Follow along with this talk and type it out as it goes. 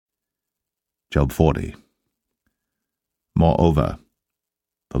Job 40. Moreover,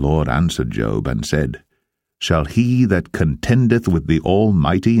 the Lord answered Job and said, Shall he that contendeth with the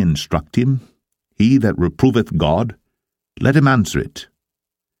Almighty instruct him? He that reproveth God? Let him answer it.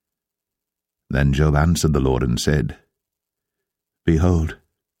 Then Job answered the Lord and said, Behold,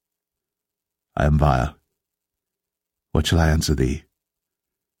 I am vile. What shall I answer thee?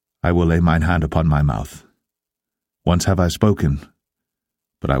 I will lay mine hand upon my mouth. Once have I spoken,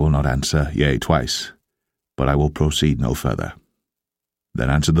 but I will not answer, yea, twice, but I will proceed no further. Then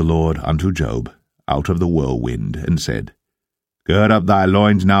answered the Lord unto Job out of the whirlwind, and said, Gird up thy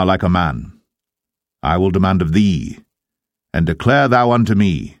loins now like a man. I will demand of thee, and declare thou unto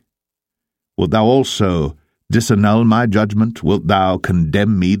me. Wilt thou also disannul my judgment? Wilt thou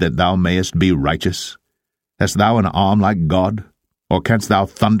condemn me that thou mayest be righteous? Hast thou an arm like God? Or canst thou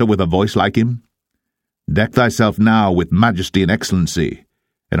thunder with a voice like him? Deck thyself now with majesty and excellency,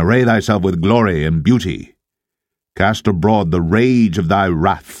 and array thyself with glory and beauty. Cast abroad the rage of thy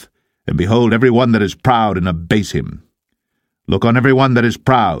wrath, and behold every one that is proud, and abase him. Look on every one that is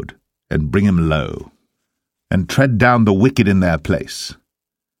proud, and bring him low. And tread down the wicked in their place.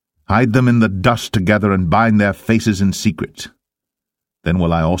 Hide them in the dust together, and bind their faces in secret. Then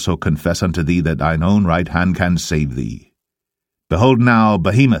will I also confess unto thee that thine own right hand can save thee. Behold now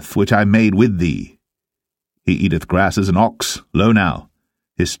Behemoth, which I made with thee. He eateth grass as an ox, lo now,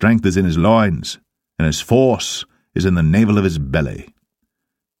 his strength is in his loins, and his force is in the navel of his belly.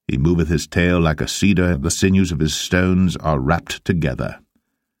 He moveth his tail like a cedar, the sinews of his stones are wrapped together.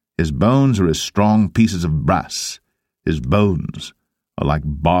 His bones are as strong pieces of brass, his bones are like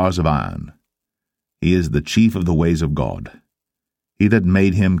bars of iron. He is the chief of the ways of God. He that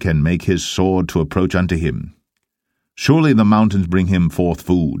made him can make his sword to approach unto him. Surely the mountains bring him forth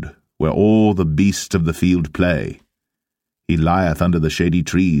food, where all the beasts of the field play. He lieth under the shady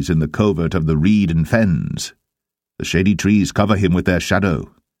trees in the covert of the reed and fens. The shady trees cover him with their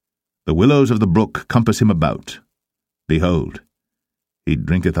shadow. The willows of the brook compass him about. Behold, he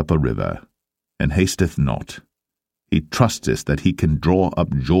drinketh up a river, and hasteth not. He trusteth that he can draw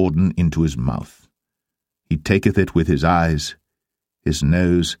up Jordan into his mouth. He taketh it with his eyes. His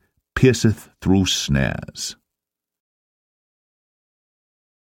nose pierceth through snares.